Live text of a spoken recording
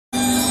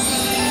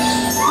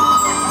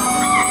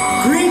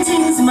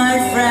my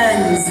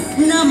friends,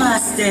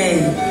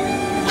 namaste.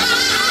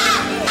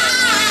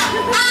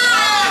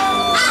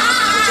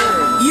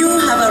 You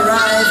have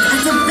arrived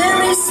at a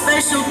very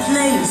special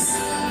place.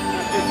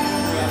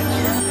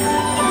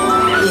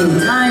 In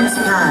times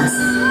past,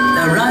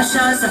 the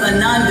Rashas of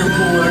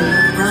Anandapur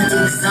brought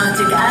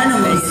exotic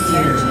animals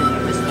here,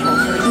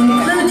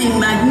 including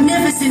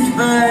magnificent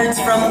birds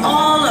from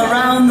all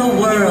around the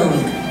world.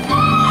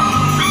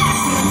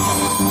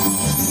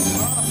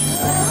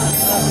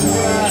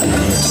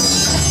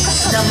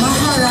 The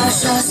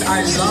Maharashas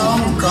are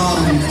long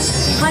gone,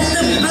 but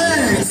the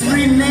birds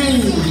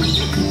remain.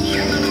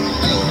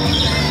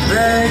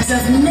 Birds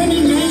of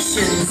many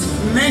nations,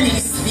 many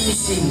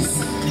species.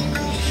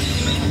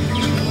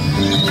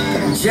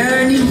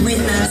 Journey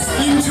with us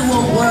into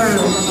a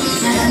world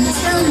that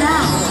until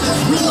now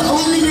we've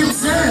only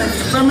observed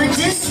from a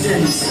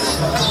distance.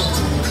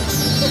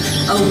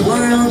 A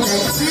world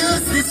that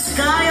fills the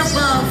sky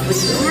above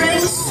with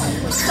grace,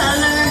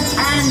 color,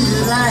 and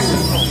light.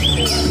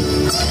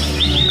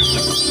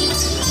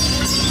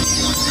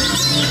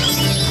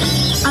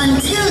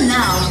 Until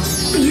now,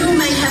 you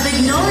may have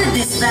ignored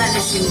this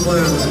vanishing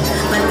world,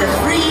 but the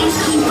free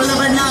people of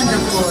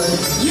Anandapur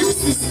use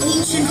this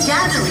ancient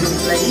gathering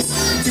place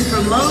to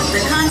promote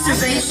the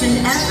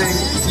conservation effort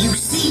you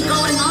see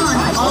going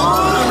on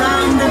all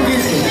around the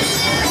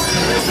village.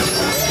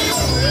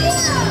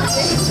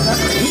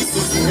 This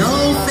is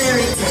no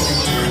fairy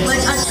tale,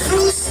 but a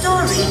true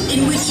story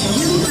in which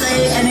you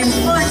play an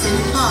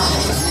important part.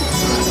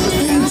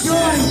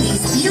 Enjoy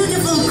these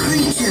beautiful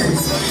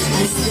creatures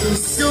as they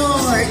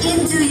soar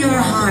into your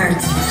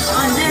heart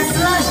on their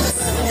flights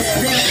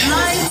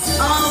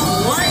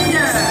of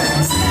wonder.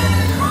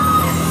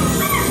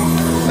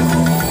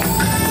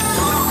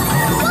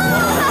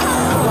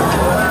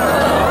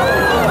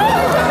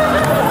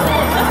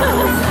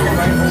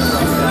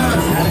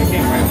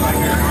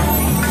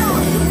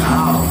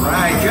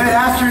 Good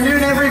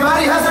afternoon,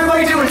 everybody. How's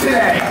everybody doing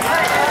today?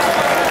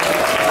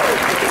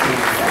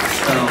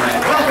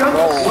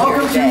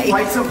 Welcome to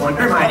Flights of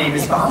Wonder. My name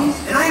is Bob,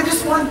 and I am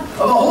just one of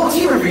a whole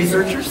team of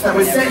researchers that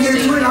was sent here to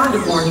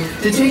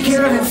Anandapur to take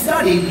care of and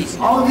study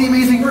all of the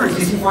amazing birds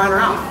you see flying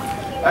around.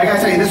 I gotta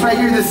tell you, this right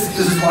here, this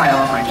is why I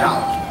love my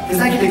job.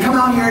 Because I get to come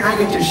out here and I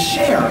get to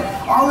share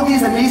all of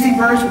these amazing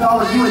birds with all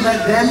of you and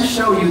let them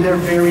show you their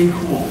very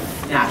cool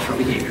natural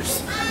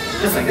behaviors.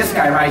 Just like this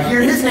guy right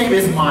here, his name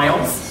is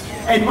Miles.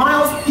 And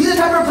Miles, he's a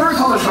type of bird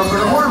called a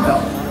trumpeter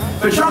hornbill.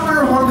 But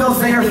trumpeter hornbills,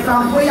 they are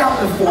found way out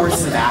in the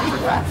forests of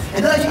Africa.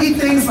 And they like to eat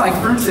things like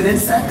fruits and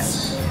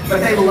insects, but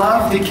they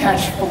love to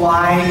catch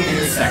flying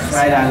insects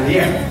right out of the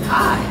air.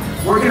 Hi,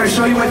 we're going to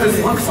show you what this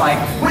looks like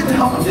with the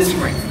help of this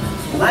ring.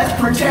 Let's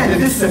pretend that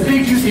this is a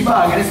big juicy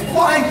bug and it's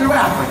flying through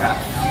Africa.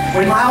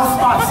 When Miles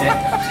spots it,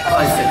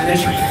 let's sit in the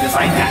tree, just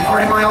like that. All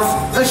right, Miles,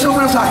 let's show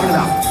what I'm talking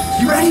about.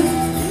 You ready?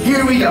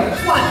 Here we go.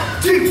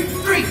 1, 2,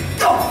 3,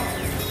 go!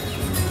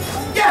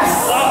 Yes!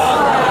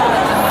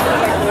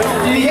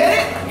 Did you get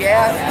it?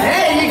 Yeah.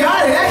 Hey, you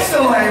got it.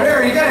 Excellent.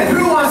 Very good.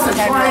 Who wants to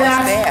try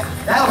that?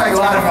 That looks like a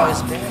lot of fun.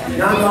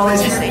 Young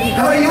Wallace here.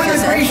 How about you in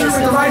this gray shirt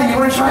with the writing? You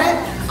want to try it?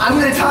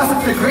 I'm going to toss up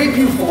the grape.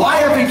 You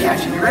fly up and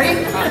catch it. You ready?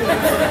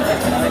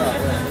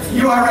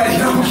 You are ready.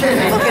 No, I'm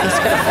kidding.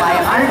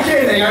 I'm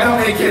kidding. I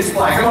don't make kids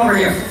fly. Come over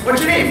here.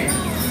 What's your name?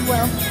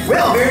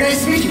 Will. Very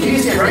nice to meet you. Can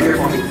you stand right here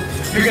for me?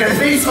 You're going to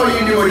face all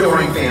you new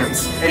adoring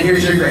fans. And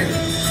here's your grape.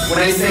 When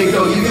I say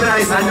go, you give a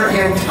nice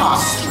underhand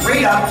toss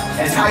straight up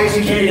as high as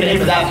you can to aim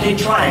for that big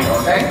triangle,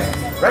 okay?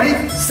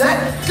 Ready, set,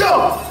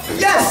 go!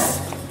 Yes!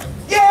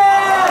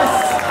 Yes!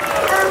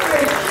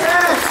 Perfect,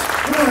 yes!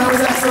 Ooh, that was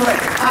excellent.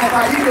 High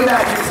five, you can go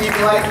back to your seat if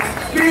you like.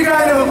 Give you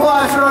guys an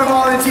applause for our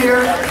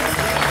volunteer.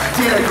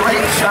 Did a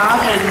great job,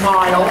 and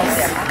Miles.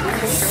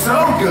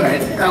 So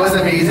good. That was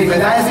amazing, but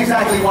that is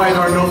exactly why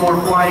there are no more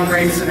flying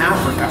grapes in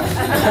Africa.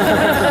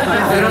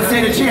 They don't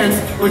stand a chance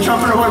with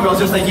trumpeter hornbills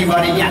just like you,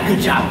 buddy. Yeah,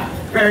 good job.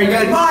 Very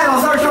good.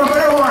 Miles, our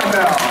trumpeter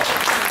hornbill.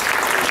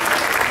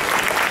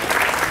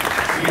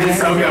 He did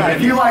so good. But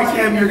if you like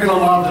him, you're going to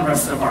love the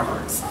rest of our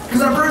birds.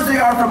 Because our birds, they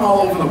are from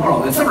all over the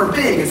world. And some are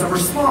big, and some are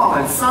small,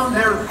 and some,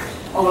 they're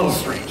a little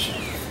strange.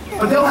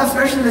 But they'll have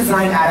specially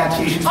designed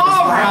adaptations.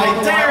 All right,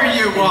 there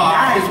you are.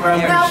 That is where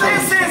I'm now,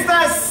 this is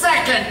the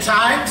second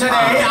time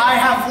today I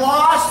have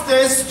lost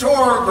this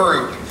tour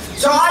group.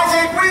 So I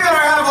think we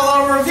better have a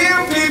little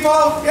review,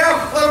 people. Yep,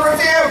 a little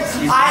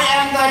review. I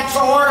am the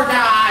tour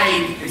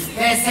guide.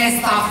 This is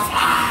the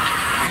flag.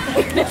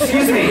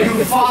 Excuse me.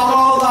 You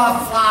follow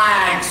the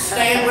flag.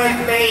 Stay with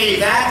me.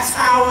 That's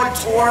how a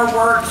tour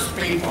works,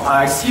 people.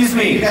 Excuse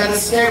me. You gotta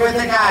stay with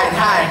the guide.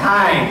 Hi.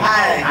 Hi.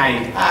 Hi. Hi.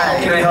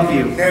 Hi. Can I help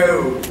you?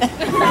 No.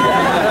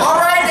 All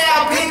right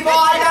now, people,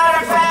 I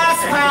got a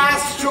fast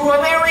pass to a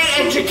very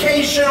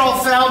educational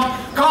film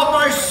called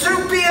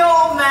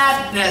Marsupial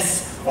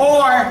Madness.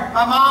 Or,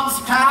 my mom's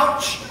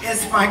pouch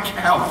is my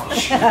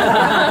couch.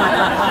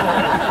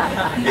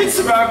 It's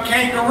about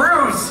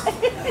kangaroos.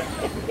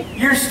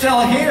 You're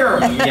still here.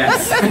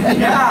 Yes.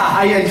 Yeah,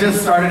 I had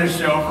just started a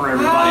show for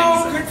everybody.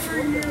 Oh, good for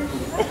you.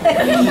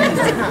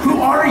 Who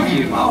are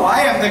you? Oh, I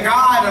am the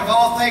god of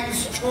all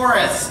things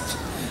tourist.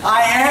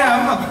 I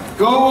am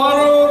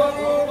Guano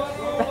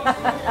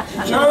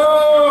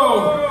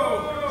Joe.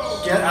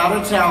 Get out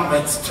of town,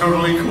 that's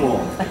totally cool.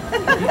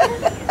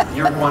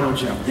 You're Guano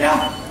Joe.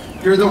 Yeah.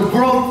 You're the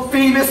world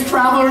famous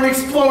traveler and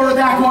explorer,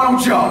 that Guano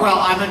Joe. Well,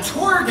 I'm a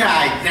tour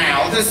guide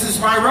now. This is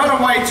my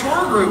runaway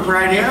tour group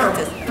right here.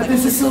 But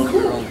this is so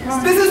cool.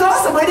 This is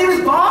awesome. My name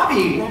is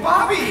Bobby. Well,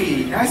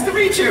 Bobby, nice to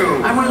meet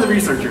you. I'm one of the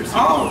researchers.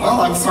 Oh,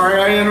 well, I'm sorry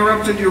I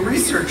interrupted your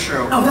research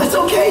show. Oh, that's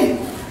okay.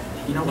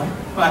 You know what?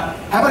 But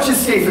How about you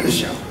stay for the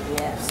show?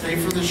 stay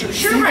for the show.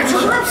 Sure, my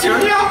tour group's here.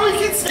 Yeah, we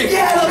can stay.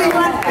 Yeah, that'll be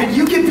fun. And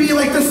you can be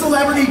like the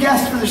celebrity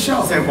guest for the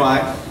show. Say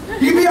what?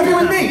 You can be up here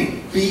with me.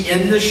 Be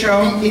in the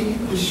show?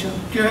 In the show.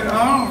 Good.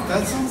 Oh,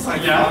 that sounds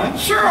like fun.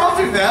 Sure, I'll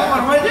do that.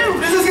 What do I do?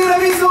 This is gonna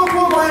be so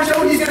cool, Guano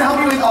Joe. He's gonna help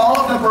you with all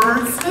of the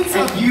birds. And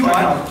you What?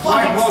 are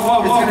flights. Whoa, whoa,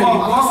 It's whoa, gonna be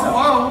whoa, awesome.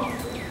 whoa, whoa.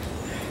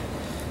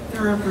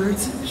 There are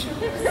birds in the show?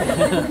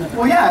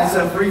 Well, yeah, it's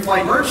a free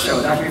flight bird show.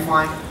 It's actually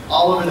flying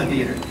all over the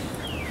theater.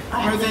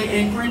 Are they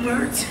angry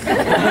birds? No,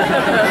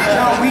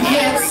 we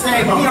can't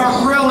stay. We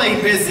are really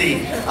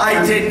busy.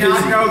 I did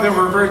not know there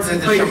were birds in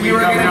the show. You were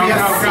gonna be No.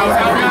 Call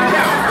it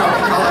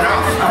off.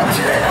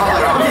 Call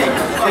it off.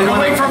 Get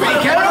away from me.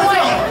 Get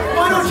away.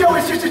 Guano Joe,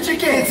 it's just a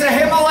chicken. It's a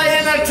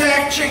Himalayan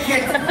attack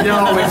chicken.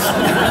 No, it's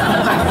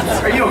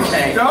not. Are you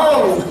okay?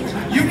 No.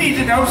 You need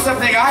to know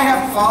something. I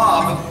have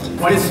FOB.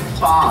 What is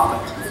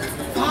Bob?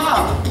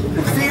 FOB.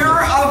 Fear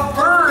of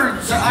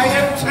birds. I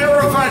am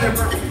terrified of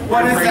birds.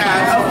 What is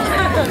that?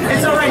 Okay.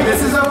 It's all right.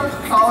 This is a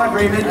collar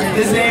Raven.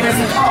 His name is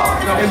Paul.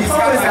 No, he's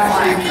got my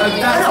flag.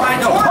 That's my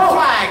tour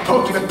flag.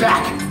 Oh, give it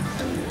back.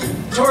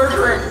 Tour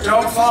group,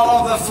 don't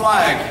follow the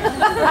flag.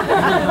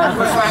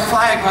 Where's my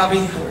flag,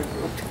 Bobby?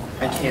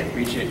 I can't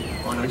reach it.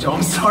 Guano Joe,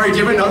 I'm sorry. Do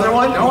you have another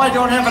one? No, I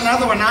don't have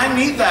another one. I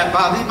need that,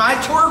 Bobby. My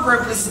tour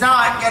group is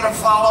not going to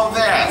follow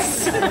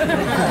this.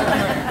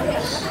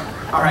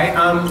 All right.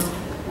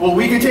 Well,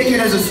 we can take it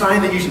as a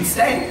sign that you should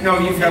stay. No,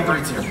 you've got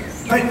birds here.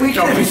 But we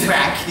No, can. he's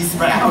back. He's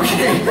back.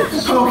 Okay.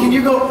 Oh, can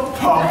you go?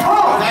 Paw.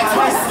 That's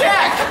my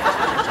stick.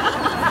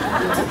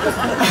 He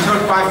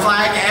took my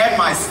flag and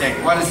my stick.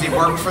 What, does he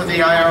work for the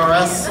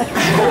IRS?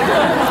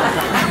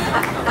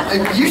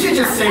 You should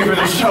just stay for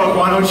the show,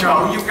 Guano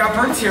Joe. You've got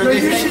birds here. No,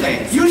 They you say should.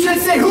 things. You should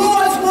say, who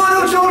wants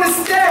Guano Joe to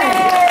stay? Yeah.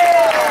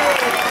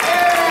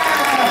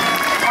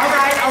 All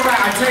right.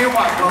 I tell you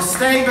what, we'll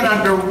stay, but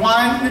under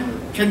one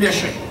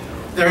condition.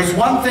 There's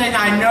one thing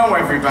I know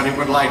everybody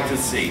would like to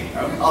see.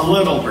 A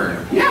little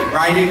bird. Yeah.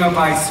 Riding a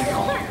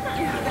bicycle.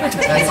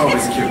 That's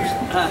always cute.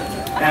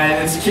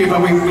 And it's cute, but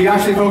we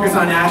actually focus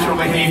on natural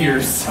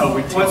behaviors, so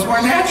we What's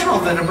more natural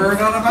than a bird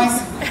on a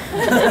bicycle?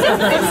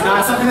 it's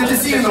not something that you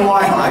see in the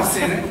wild. I've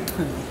seen it.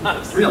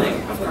 Really?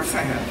 Of course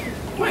I have.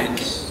 When?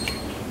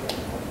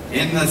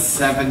 In the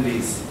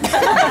 70s. A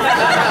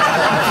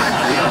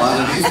lot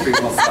of these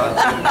people saw it.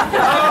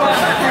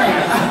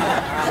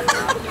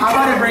 How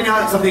about I bring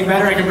out something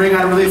better? I can bring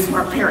out a really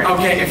smart parrot.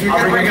 Okay, if you're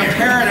going to bring a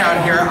parrot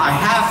out here, I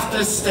have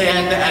to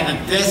stand at a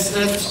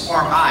distance or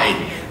hide.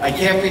 I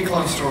can't be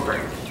close to a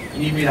bird. You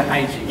need me to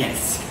hide you?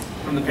 Yes.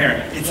 From the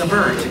parrot. It's a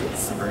bird.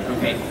 It's a bird.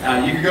 Okay.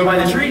 You can go by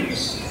the tree.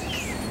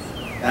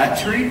 That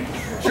tree?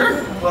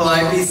 Sure. Will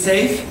I be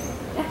safe?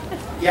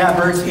 Yeah,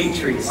 birds hate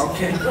trees.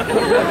 Okay.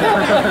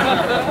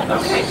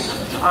 Okay.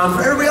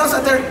 For everybody else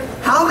out there,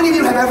 how many of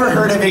you have ever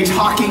heard of a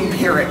talking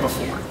parrot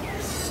before?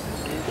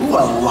 Ooh,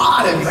 a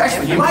lot of you.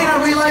 Actually, you might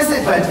not realize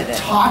it, but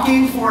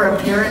talking for a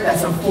parrot,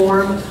 that's a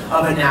form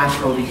of a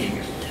natural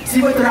behavior.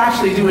 See, what they're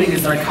actually doing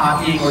is they're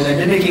copying or they're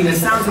mimicking the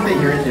sounds that they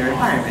hear in their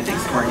environment.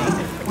 Thanks, Courtney.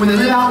 When they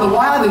live out in the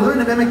wild, they learn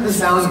to mimic the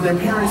sounds that their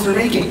parents are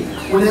making.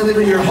 When they live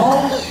in your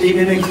home, they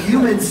mimic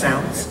human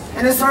sounds.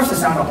 And it starts to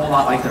sound a whole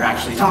lot like they're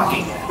actually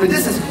talking. But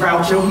this is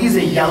Groucho. He's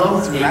a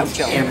yellow-named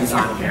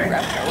Amazon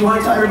parrot. Do you want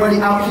to tell everybody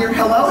out here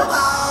hello?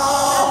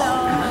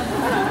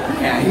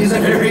 Yeah, he's a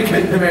very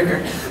good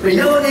mimicker. The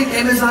yellow-named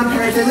Amazon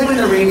parrot, they live in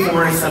the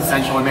rainforests of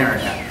Central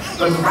America.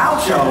 But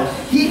Groucho,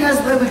 he has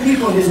lived with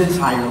people his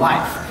entire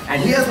life.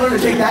 And he has learned to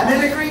take that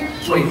mimicry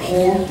to a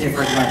whole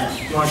different level.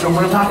 You want to show them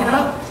what I'm talking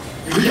about?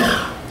 Here we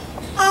go.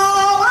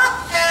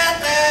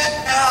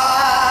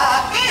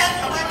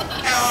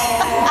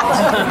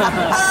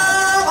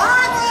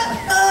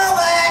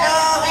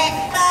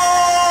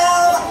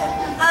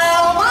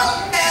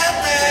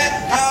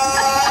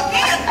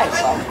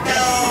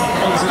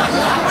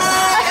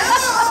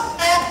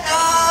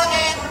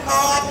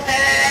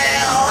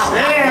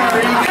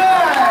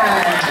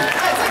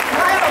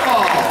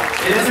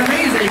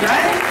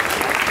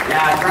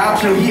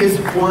 Groucho, he is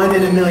one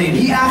in a million.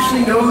 He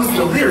actually knows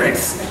the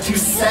lyrics to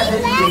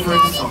 7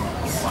 different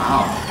songs.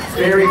 Wow,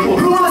 very cool.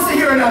 Who wants to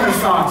hear another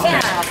song today?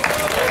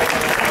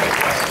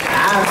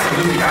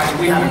 Absolutely, Groucho.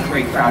 We have a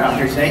great crowd out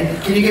here today.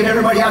 Can you give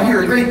everybody out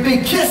here a great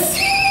big kiss?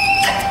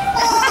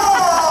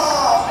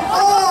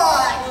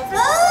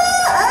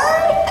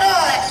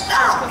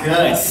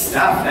 Good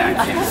stuff,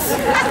 that kiss.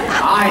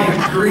 I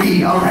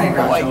agree. All right,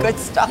 Groucho. Boy, good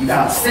stuff. You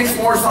got 6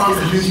 more songs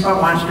to choose from.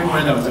 Why don't you pick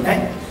one of those,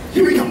 okay?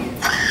 Here we go.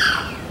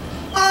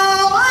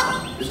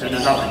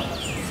 That's that one.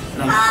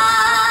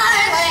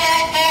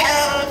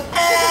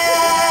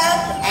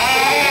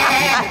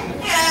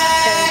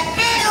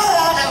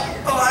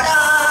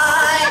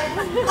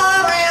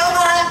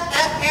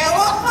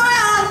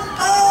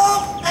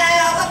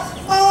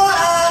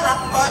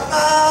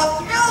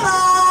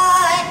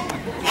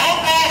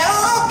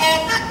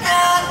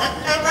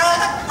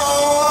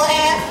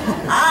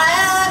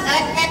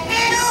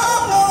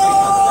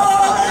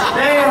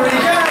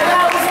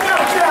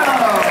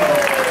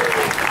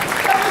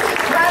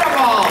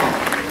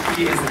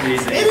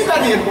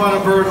 Anybody would want a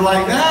bird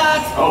like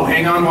that. Oh,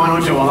 hang on,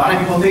 Guano Joe. A lot of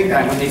people think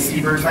that when they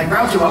see birds like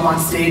Groucho up on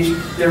stage,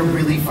 they're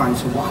really fun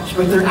to watch.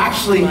 But they're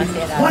actually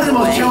one of the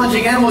most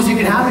challenging animals you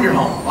can have in your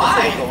home.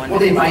 Why? Well,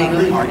 they bite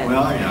really hard.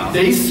 Well, yeah.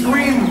 They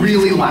scream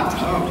really loud.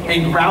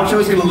 And Groucho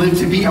is going to live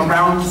to be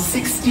around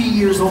 60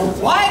 years old.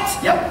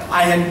 What? Yep.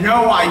 I had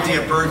no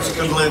idea birds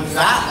could live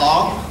that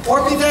long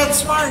or be that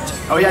smart.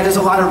 Oh yeah, there's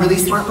a lot of really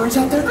smart birds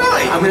out there.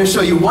 Really? I'm going to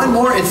show you one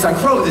more. It's a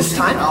crow this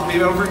time. I'll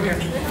be over here.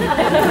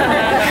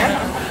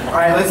 All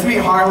right, let's meet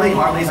Harley.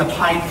 Harley's a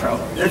pied crow.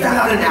 They're found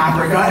out in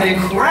Africa, an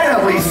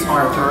incredibly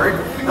smart bird.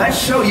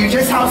 Let's show you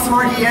just how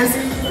smart he is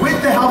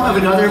with the help of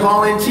another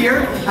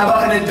volunteer. How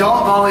about an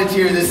adult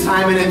volunteer this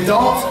time, an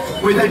adult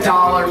with a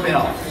 $1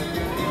 bill.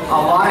 A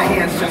lot of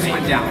hands just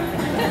went down.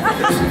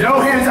 There's no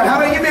hands up. How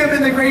about you, ma'am,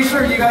 in the gray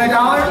shirt? You got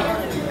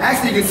 $1?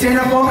 Actually, you can stand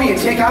up for me and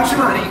take out your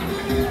money.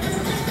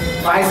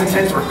 5s and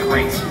 10s were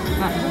great.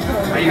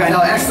 You got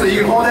 $1. Excellent.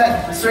 You can hold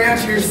that straight out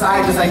to your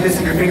side, just like this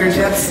in your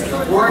fingertips.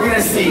 We're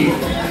gonna see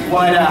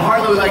what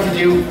Harley would like to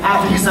do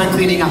after he's done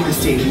cleaning up the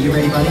stage. Are you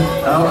ready, buddy?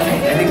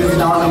 Okay. I think there's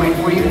 $1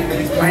 waiting for you.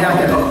 Right out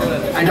there.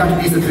 Oh, I dropped a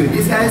piece of food.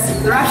 These guys,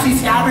 they're actually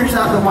scavengers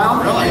out in the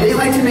wild. Really? And they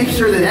like to make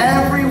sure that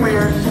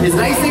everywhere is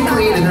nice and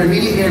clean in their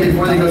immediate area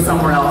before they go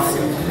somewhere else.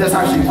 That's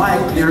actually why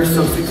they're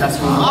so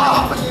successful in the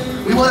wild. But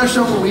we want to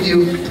show what we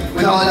do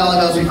with all the $1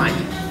 bills we find.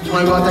 Do you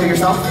want to go out there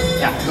yourself?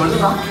 Yeah. Go to the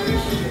rock.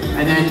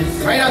 And then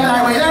right out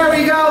that way, there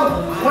we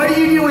go. What do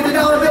you do with the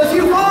 $1 bills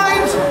you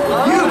find?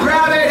 You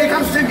grab it, it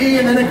comes to me,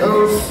 and then it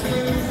goes.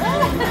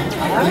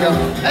 There you go.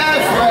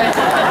 That's right.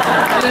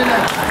 Get in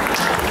there.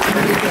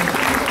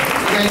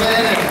 Okay, get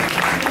in there.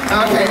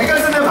 Okay, it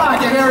goes in the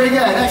pocket. Very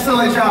good.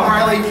 Excellent job,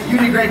 Harley. You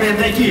did great, man.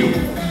 Thank you.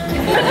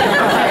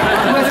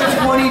 Okay, what's a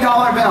 $20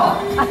 bill?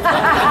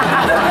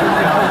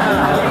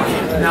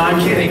 No, I'm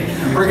kidding.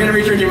 We're gonna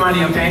return your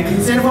money, okay?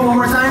 Stand up one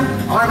more time.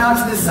 Arm out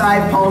to the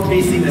side, palm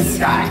facing the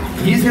sky.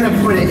 He's gonna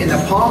put it in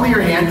the palm of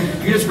your hand.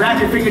 You just wrap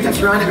your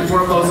fingertips around it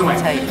before it blows away.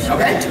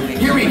 Okay?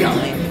 Here we go.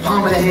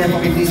 Palm of the hand for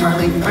me, please,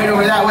 Harley. Right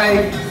over that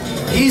way.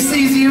 He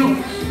sees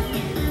you.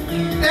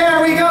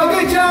 There we go.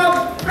 Good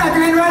job. Wrap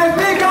your hand around it.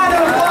 Big round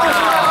of applause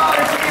for our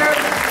volunteers.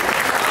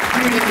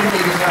 You did a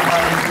good job,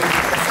 Harley.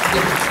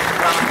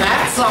 Well,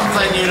 that's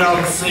something you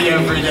don't see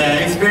every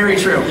day. It's very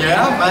true.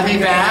 Yeah, money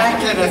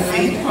back at a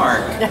theme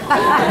park.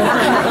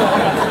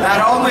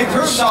 That only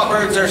proves all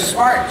birds are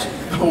smart.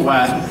 Oh,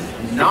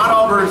 not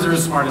all birds are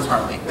as smart as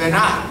Harley. They're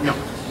not. No.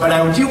 But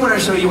I do want to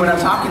show you what I'm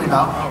talking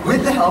about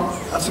with the help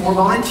of some more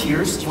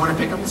volunteers. Do you want to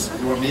pick them?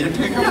 You want me to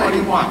pick them? What do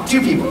you want?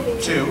 2 people.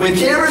 2. With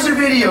cameras or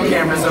video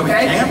cameras,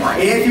 okay? Camera.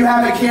 If you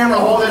have a camera,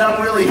 hold it up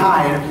really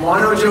high. And if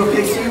Guano Joe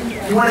picks you,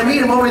 you want to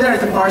meet him over there at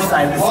the far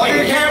side of the Hold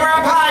your stage. camera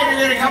up high. You're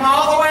going to come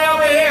all the way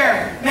over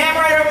here. Man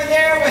right over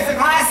there with the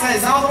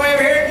glasses. All the way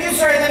over here. You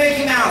sir, the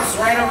Mickey Mouse.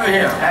 Right over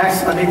here.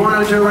 Excellent. Big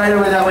Guano Joe right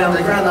over that way on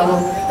the ground level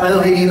by the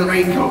lady in the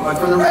raincoat. But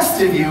for the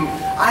rest of you,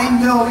 I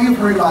know you've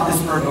heard about this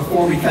bird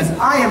before because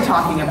I am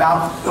talking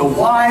about the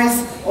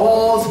wise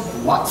old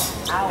what?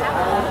 Owl.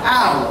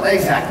 Owl,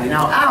 exactly.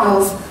 Now,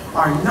 owls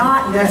are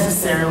not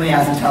necessarily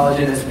as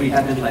intelligent as we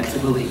have been led to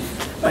believe,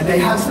 but they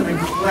have some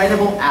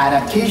incredible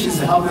adaptations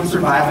to help them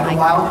survive in the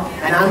wild,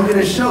 and I'm going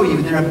to show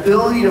you their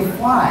ability to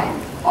fly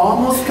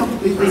almost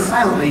completely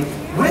silently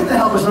with the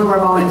help of some of our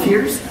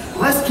volunteers.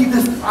 Let's keep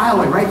this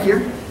aisleway right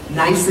here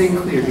nice and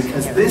clear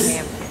because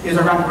this is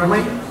our rapid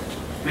runway.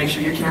 Make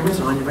sure your cameras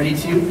are on. You're ready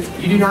to.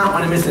 You do not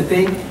want to miss a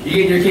thing. You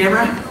get your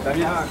camera?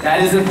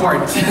 That is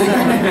important.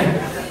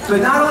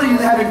 But not only do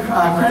they have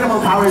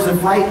incredible powers of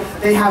flight,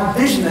 they have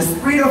vision that's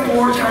 3 to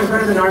 4 times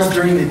better than ours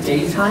during the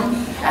daytime.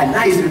 At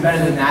night, it's even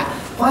better than that.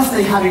 Plus,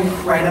 they have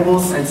incredible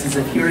senses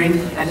of hearing,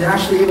 and they're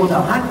actually able to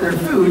hunt their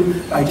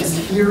food by just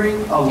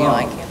hearing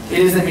alone. It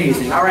is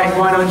amazing. All right,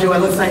 Guano Joe, it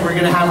looks like we're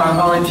going to have our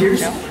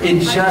volunteers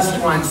in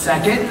just 1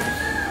 second.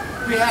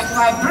 We have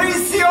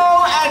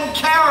Fabricio and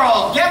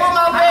Carol. Give them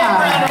a big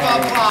round of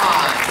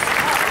applause.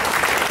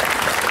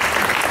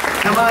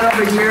 Come on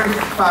over here,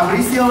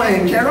 Fabricio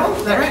and Carol.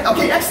 Is that right?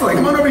 Okay, excellent.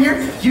 Come on over here.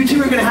 You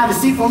two are going to have a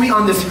seat for me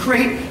on this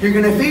crate. You're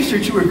going to face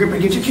your tour group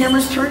and get your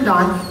cameras turned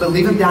on, but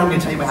leave them down. I'm going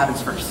to tell you what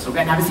happens first.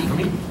 Okay, have a seat for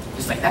me.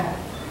 Just like that.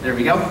 There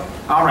we go.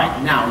 All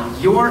right, now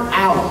your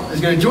owl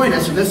is going to join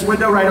us from this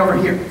window right over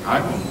here.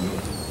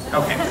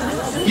 Okay.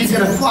 He's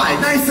going to fly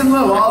nice and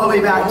low all the way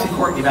back to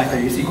Courtney back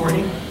there. You see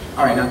Courtney?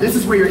 All right, now this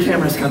is where your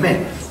cameras come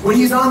in. When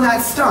he's on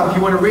that stump,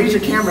 you want to raise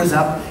your cameras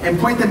up and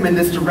point them in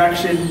this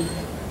direction.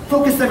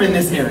 Focus them in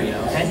this area,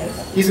 okay?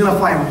 He's going to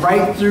fly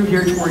right through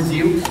here towards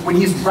you. When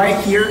he's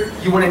right here,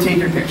 you want to take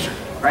your picture.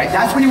 right?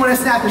 That's when you want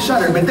to snap the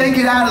shutter, but then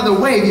get out of the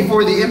way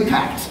before the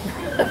impact.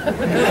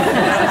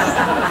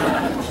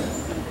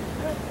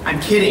 I'm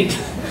kidding.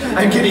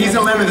 I'm kidding. He's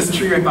gonna land in this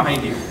tree right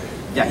behind you.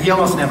 Yeah, he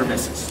almost never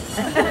misses.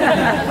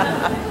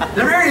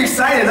 They're very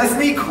excited. Let's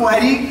meet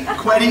Quetty.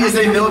 Quetty is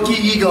a milky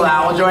eagle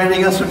owl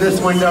joining us from this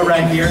window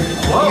right here.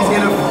 Whoa. He's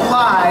gonna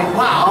fly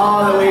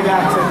all the way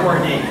back to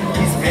Courtney.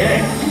 He's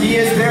big. He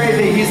is very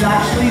big. He's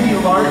actually the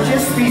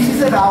largest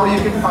species of owl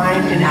you can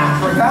find in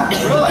Africa.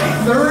 Really?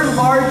 Third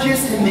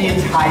largest in the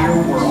entire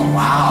world.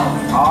 Wow.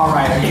 All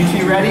right, are you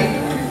two ready?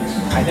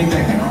 I think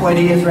that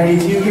Quetty is ready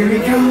too. Here he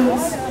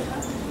comes.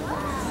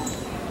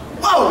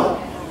 Whoa!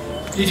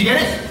 Did you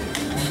get it?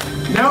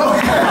 No?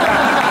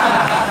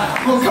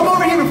 Well, come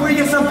over here before you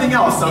get something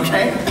else,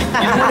 okay?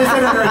 You don't want to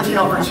sit under a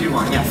tail for too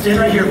long. Yeah, stand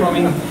right here for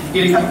me.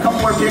 Get a couple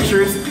more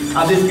pictures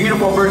of this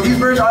beautiful bird. These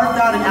birds are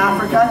found in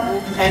Africa,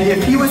 and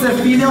if he was a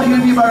female, he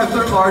would be about a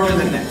third larger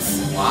than this.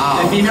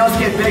 Wow. The females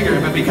get bigger,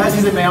 but because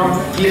he's a male,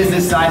 he is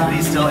this size, but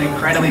he's still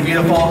incredibly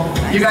beautiful.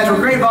 You guys were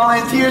great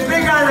volunteers.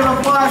 Big round of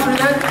applause for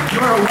them. You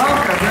are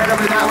welcome. Right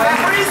over that way.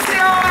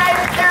 Mauricio and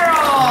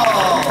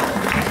Carol!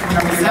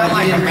 It sounded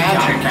like a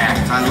magic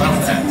act. I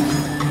loved it.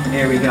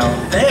 There we go.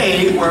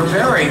 They were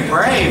very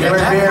brave. And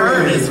that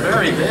bird is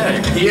very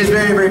big. He is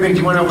very, very big. Do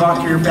you want to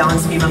walk your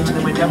balance beam up to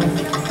the window?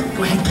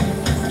 Go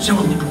ahead. Show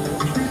him.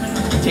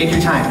 Take your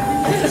time.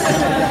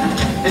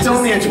 It's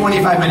only a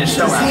 25-minute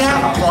show. Does he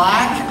have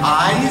black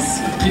eyes?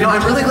 You know,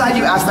 I'm really glad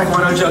you asked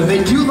Taekwondo Joe.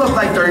 They do look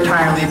like they're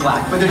entirely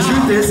black, but the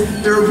truth is,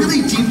 they're a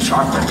really deep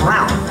chocolate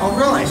brown. Oh,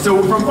 really?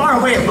 So from far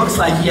away, it looks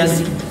like he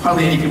has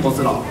hardly any pupils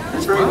at all.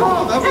 That's very cool.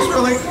 Oh, that was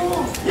really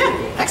cool.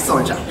 Yeah,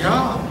 excellent job.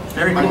 Yeah.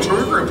 Very cool. My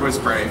tour group was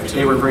brave, too.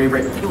 They were very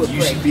brave.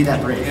 You should be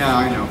that brave. Yeah,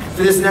 I know.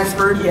 For this next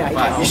bird,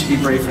 Wow. you should be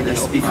brave for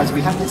this because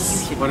we have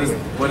this. What is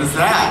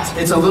that?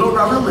 It's a little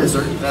rubber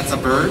lizard. That's a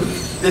bird?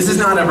 This is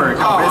not a bird,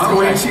 no, but it's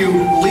going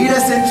to lead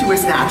us into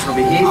its natural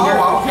behavior.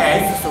 Oh,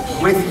 okay.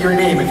 With your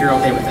name, if you're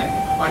okay with it.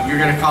 What, you're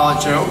going to call it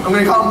Joe? I'm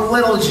going to call him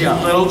Little Joe.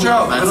 Little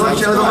Joe. Little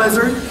Joe the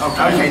lizard.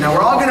 Okay, now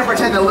we're all going to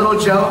pretend that Little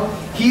Joe,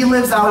 he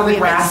lives out in the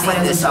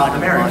grasslands of South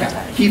America.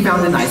 He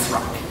found a nice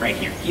rock right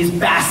here. He's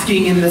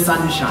basking in the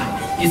sunshine.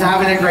 He's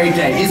having a great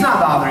day. He's not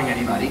bothering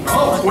anybody.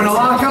 When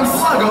along comes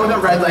Sluggo, the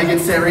red-legged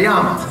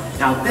Seriama.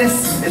 Now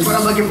this is what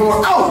I'm looking for.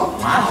 Oh!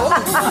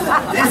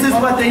 Wow. This is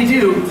what they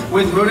do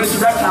with rodents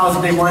and reptiles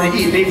that they want to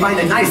eat. They find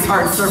a nice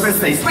hard surface,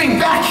 they swing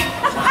back,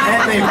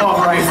 and they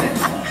pulverize it.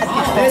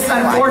 This,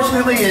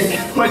 unfortunately,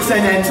 puts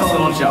an end to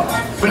Little Joe.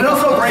 But it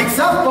also breaks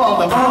up all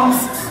the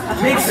bones,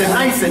 makes it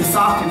nice and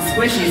soft and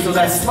squishy so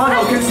that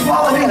Sluggo can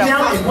swallow him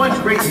down in one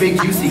great big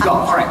juicy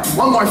gulp. All right,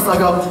 one more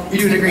Sluggo.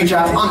 You're doing a great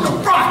job on the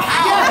rock.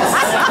 Yes!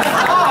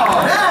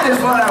 Oh, that is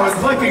what I was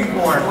looking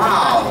for.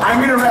 Wow. I'm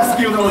going to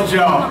rescue Little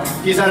Joe.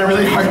 He's had a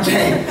really hard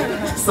day.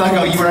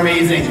 Sluggo, you were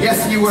amazing.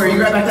 Yes, you were.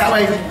 You right back that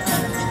way.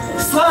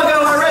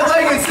 Sluggo, a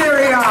red-legged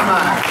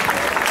Seriama.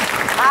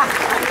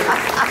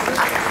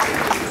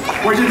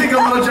 What'd you think of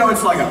Little Joe and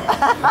Sluggo?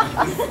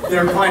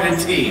 They're quite a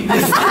team.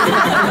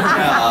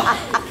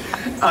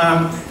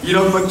 You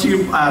don't look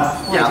too,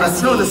 yeah,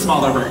 let's go with the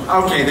smaller bird.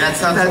 Okay, that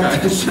sounds good.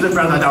 I should have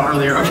brought that down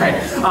earlier. Okay,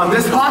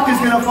 this hawk is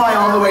going to fly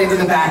all the way to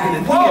the back of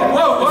the theater.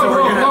 Whoa,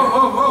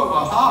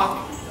 a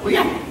hawk? Well,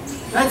 yeah.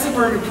 That's a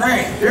bird of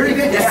prey. Very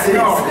good. Yes, it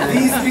No, is.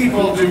 these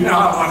people do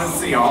not want to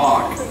see a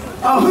hawk.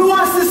 Oh, who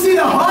wants to see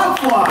the hawk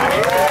fly?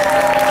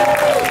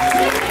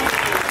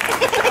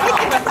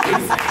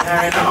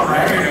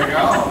 There you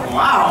go.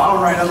 Wow,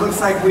 all right, it looks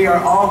like we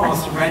are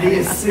almost ready.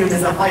 As soon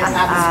as the flight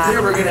path is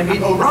clear, we're going to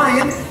meet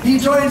Orion. He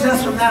joins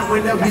us from that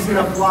window. He's going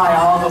to fly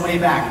all the way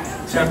back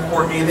to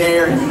Courtney.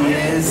 There he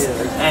is,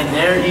 and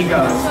there he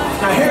goes.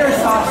 Now, Harris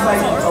talks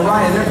like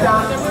Orion. They're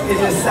found in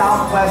the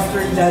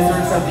southwestern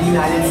deserts of the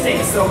United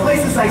States. So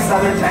places like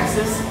southern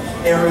Texas,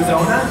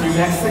 Arizona, New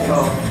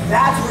Mexico,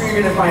 that's where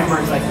you're going to find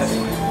birds like this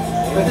one.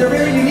 But they're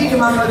very unique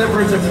among other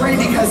birds of prey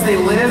because they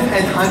live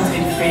and hunt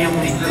in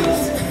family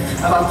groups.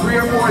 About 3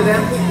 or 4 of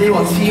them, they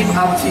will team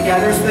up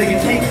together so they can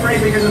take prey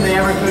bigger than they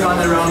ever could on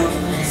their own.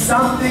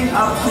 Something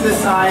up to the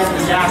size of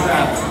a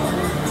jackrabbit.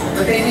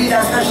 But they need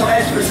that special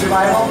edge for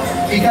survival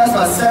because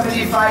about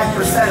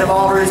 75% of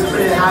all birds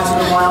that hatch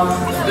in the wild,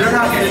 they're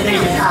not going to make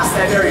it past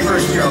that very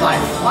first year of life.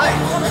 Why?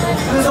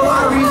 There's a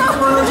lot of reasons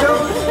for it, Joe.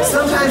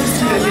 Sometimes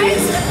it's due to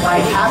things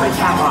like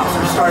habitat loss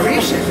or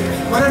starvation.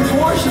 But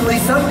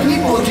unfortunately, some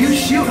people do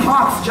shoot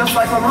hawks just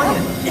like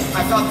Orion.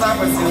 I thought that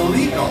was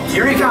illegal.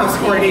 Here he comes,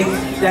 Courtney.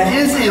 That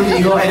is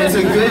illegal, and it's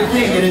a good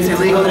thing that it's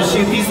illegal to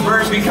shoot these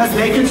birds because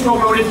they control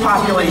rodent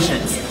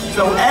populations.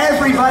 So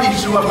everybody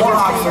should have more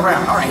hawks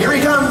around. All right, here he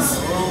comes.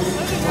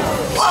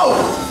 Whoa!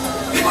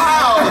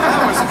 Wow, that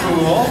was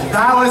cool.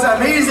 That was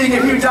amazing.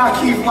 If you duck,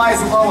 he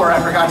flies lower.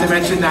 I forgot to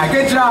mention that.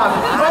 Good job.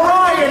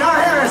 Orion, our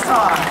Harris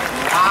hawk.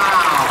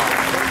 Wow.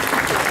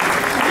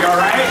 You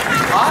all right?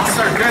 Hawks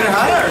are good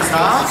hunters,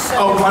 huh?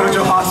 Oh,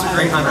 Quanto hawks are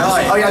great hunters.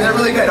 Really? Oh yeah, they're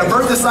really good. A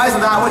bird the size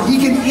of that one,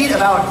 he can eat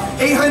about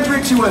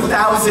 800 to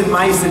 1,000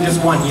 mice in just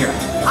 1 year.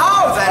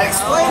 Oh, that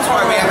explains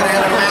why we haven't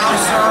had a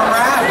mouse or a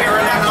rat here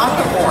in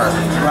Anandapur.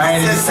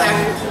 Right.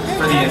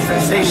 for the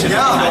infestation.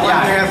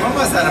 Yeah, when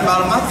was that?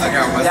 About a month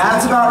ago, wasn't it?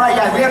 That's about right,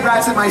 yeah. We had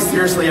rats and mice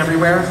seriously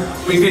everywhere.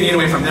 We couldn't get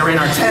away from them. They were in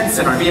our tents,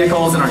 in our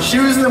vehicles, in our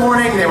shoes in the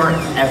morning. They were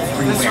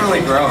everywhere. That's really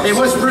gross. It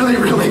was really,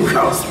 really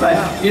gross. But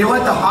you know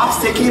what? The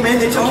hawks, they came in,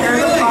 they took care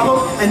of the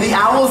problem. And the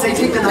owls, they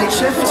take the night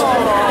shift.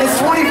 It's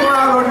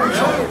 24-hour order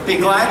control. Be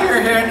glad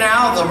you're here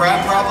now. The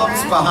rat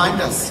problem's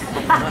behind us.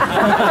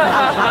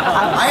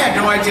 I had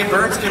no idea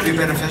birds could be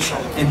beneficial.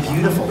 And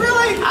beautiful.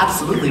 Really?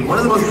 Absolutely. One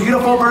of the most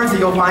beautiful birds that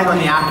you'll find on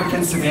the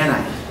African savanna,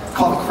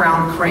 called the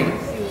crowned crane.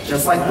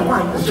 Just like the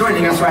one that's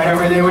joining us right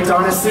over there with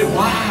Donna Sue.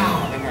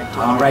 Wow.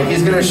 All right,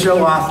 he's going to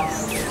show off.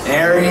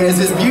 There he is,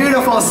 his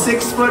beautiful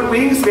 6-foot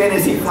wingspan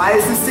as he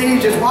flies the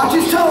stage. Just watch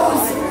his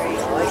toes.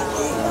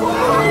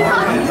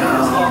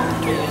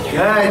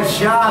 Good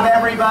job,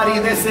 everybody.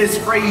 This is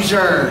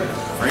Fraser.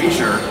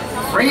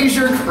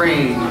 Fraser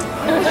Crane.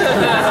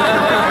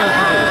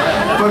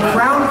 But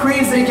crown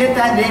cranes, they get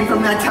that name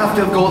from that tuft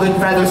of golden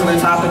feathers on the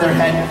top of their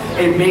head.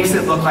 It makes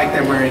it look like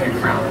they're wearing a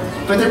crown.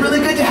 But they're really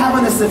good to have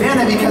on the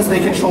savannah because they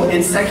control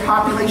insect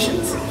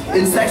populations.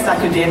 Insects that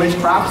could damage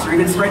crops or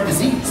even spread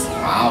disease.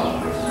 Wow.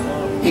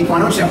 Hey,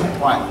 Guano Joe.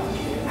 What?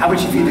 How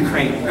about you feed the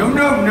crane? No.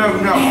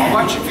 I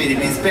want you to feed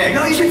him. He's big.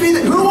 No, you should feed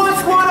the... Who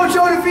wants Guano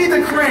Joe to feed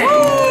the crane? All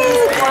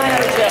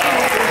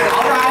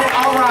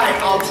right.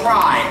 I'll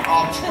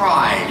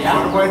try.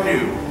 Yeah? What do I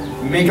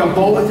do? Make a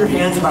bowl with your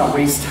hands about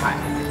waist high.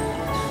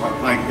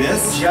 What, like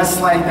this? Just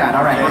like that.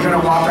 All right, Okay. we're going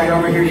to walk right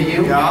over here to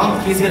you. Yeah?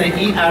 He's going to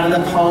eat out of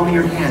the palm of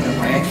your hand,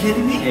 okay? Are you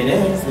kidding me? It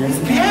is. There's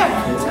a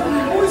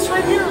Yeah. Oh, it's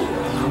right here.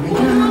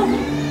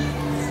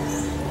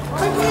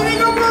 I'm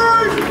eating a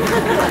bird.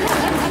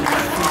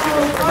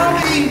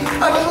 Bobby,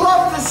 I would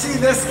love to see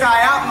this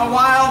guy out in the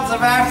wilds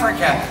of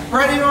Africa,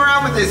 running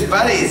around with his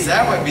buddies.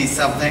 That would be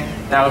something.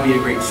 That would be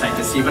a great sight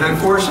to see, but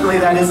unfortunately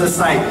that is a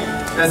sight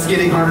that's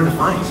getting harder to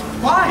find.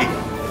 Why?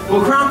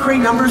 Well, crown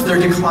crane numbers, they're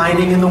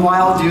declining in the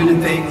wild due to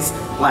things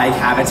like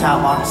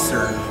habitat loss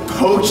or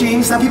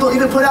poaching. Some people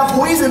even put out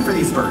poison for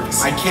these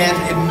birds. I can't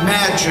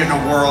imagine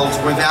a world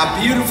without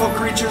beautiful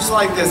creatures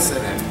like this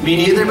in it. Me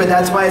neither, but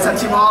that's why it's up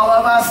to all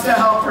of us to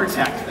help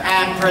protect them.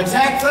 And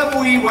protect them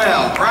we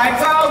will. Right,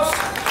 folks?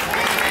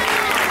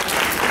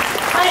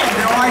 I had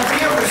no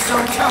idea it was so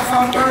tough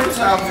on birds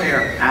out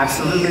there.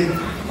 Absolutely.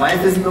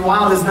 Life in the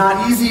wild is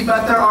not easy,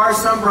 but there are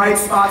some bright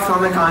spots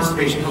on the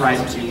conservation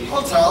horizon too.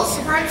 Well, tell us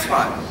the bright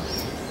spot.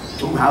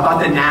 Ooh, how about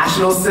the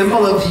national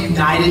symbol of the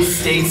United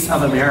States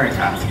of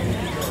America?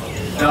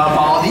 The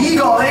bald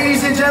eagle,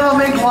 ladies and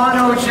gentlemen,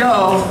 Guano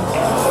Joe.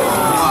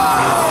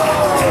 Wow.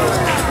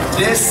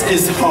 This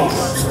is hope.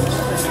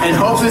 And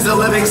hope is a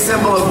living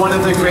symbol of one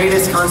of the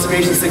greatest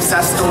conservation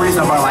success stories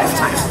of our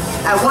lifetime.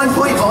 At one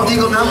point, bald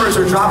eagle numbers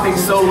were dropping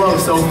so low,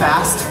 so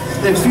fast,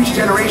 that future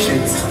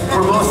generations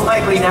were most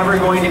likely never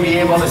going to be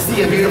able to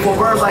see a beautiful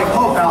bird like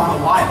Hope out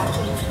in the wild.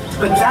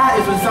 But that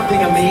is when something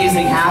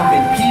amazing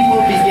happened. People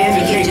began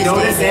to take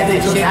notice and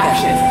they took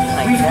action.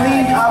 We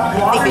cleaned up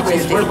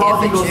waterways where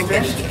bald eagles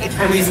fished,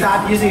 and we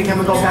stopped using a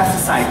chemical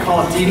pesticide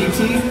called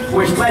DDT,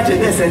 which led to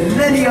this and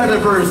many other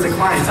birds'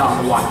 declines out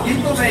in the wild.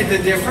 People made the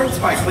difference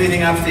by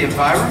cleaning up the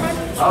environment?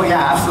 Oh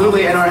yeah,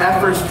 absolutely, and our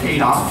efforts paid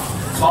off.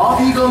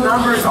 Bald eagle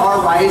numbers are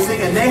rising,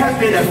 and they have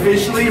been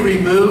officially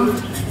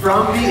removed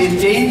from the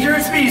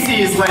endangered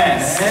species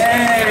list.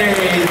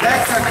 Hey,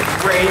 that's a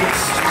great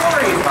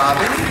story,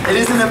 Bobby. It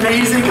is an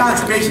amazing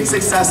conservation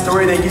success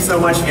story. Thank you so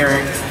much,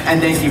 Eric, and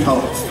thank you,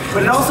 Hope.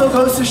 But it also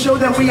goes to show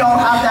that we all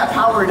have that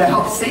power to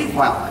help save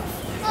wildlife.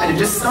 And it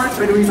just starts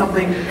by doing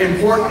something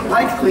important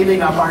like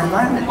cleaning up our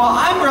environment. Well,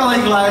 I'm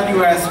really glad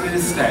you asked me to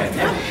stay.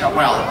 Yeah.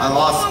 Well, I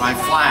lost my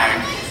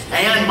flag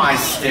and my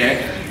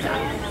stick,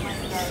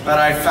 but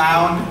I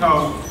found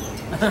hope.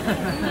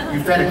 You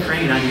fed a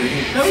crane on your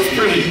hand. That was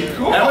pretty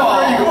cool. That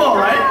was pretty cool,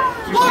 right?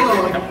 You Look.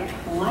 feel like a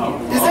pro.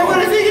 Is that what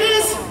I think it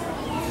is?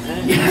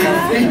 Yeah,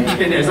 I think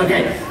it is.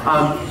 Okay,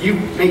 you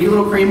make your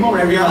little crane bowl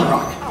wherever you're on the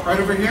rock. Right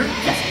over here?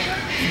 Yes.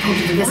 Oh,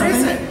 did you get Where is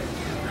something?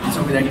 it? It's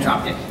over there, you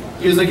dropped it.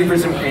 He was looking for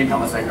some crane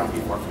pellets I dropped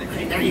before for the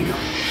crane. There you go.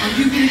 Are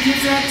you going to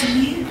give that to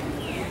me?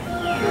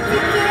 Look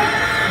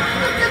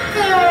at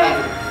that.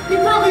 He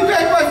probably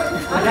paid my...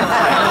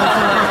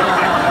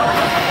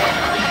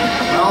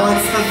 Well,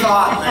 it's the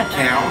thought that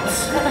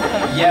counts.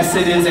 Yes,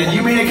 it is, and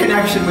you made a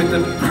connection with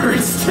the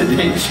birds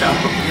today, Joe.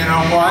 You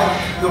know what?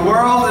 The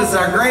world is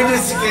our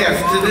greatest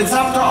gift, and it's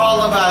up to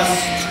all of us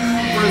to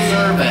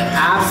preserve it.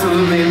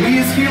 Absolutely, and we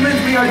as humans,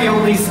 we are the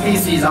only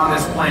species on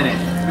this planet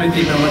with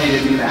the ability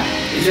to do that.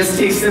 It just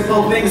takes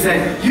simple things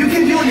that you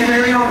can do in your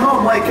very own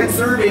home, like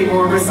conserving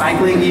or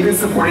recycling, even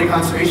supporting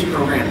conservation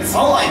programs.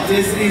 Oh, like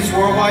Disney's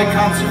Worldwide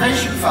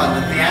Conservation Fund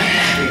at the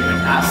Animal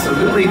Kingdom.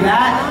 Absolutely,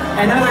 that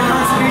and other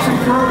conservation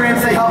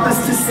programs that help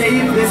us to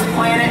save this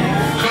planet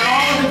for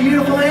all of the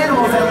beautiful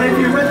animals that live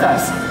here with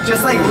us.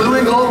 Just like blue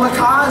and gold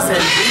macaws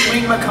and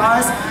green-winged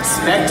macaws,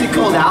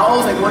 spectacled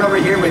owls, like one over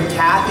here with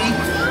Kathy,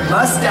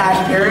 mustache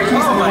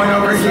parakeets, and one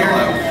over here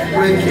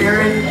with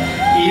Karen,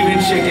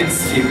 even chickens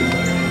too.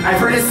 I've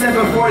heard it said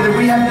before that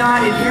we have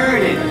not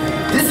inherited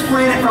this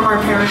planet from our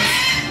parents,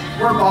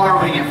 we're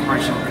borrowing it from our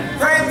children.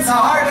 Friends, the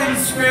heart and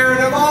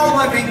spirit of all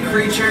living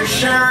creatures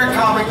share a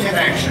common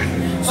connection.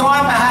 So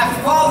on behalf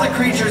of all the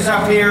creatures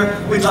up here,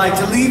 we'd like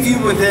to leave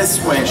you with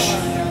this wish.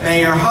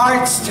 May your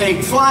hearts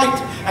take flight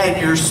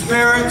and your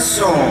spirits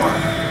soar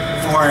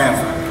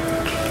forever.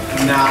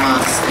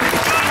 Namaste.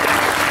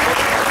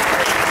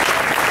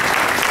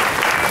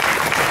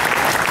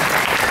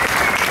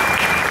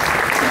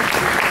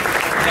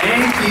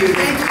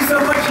 Thank you so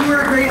much. You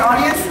were a great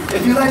audience.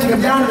 If you'd like to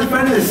come down to the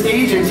front of the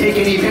stage and take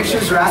any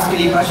pictures or ask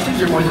any questions,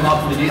 you're more than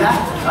welcome to do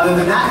that. Other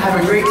than that,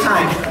 have a great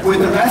time with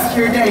the rest of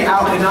your day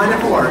out in 9 to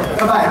 4.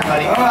 Bye-bye,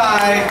 everybody.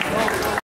 Bye-bye.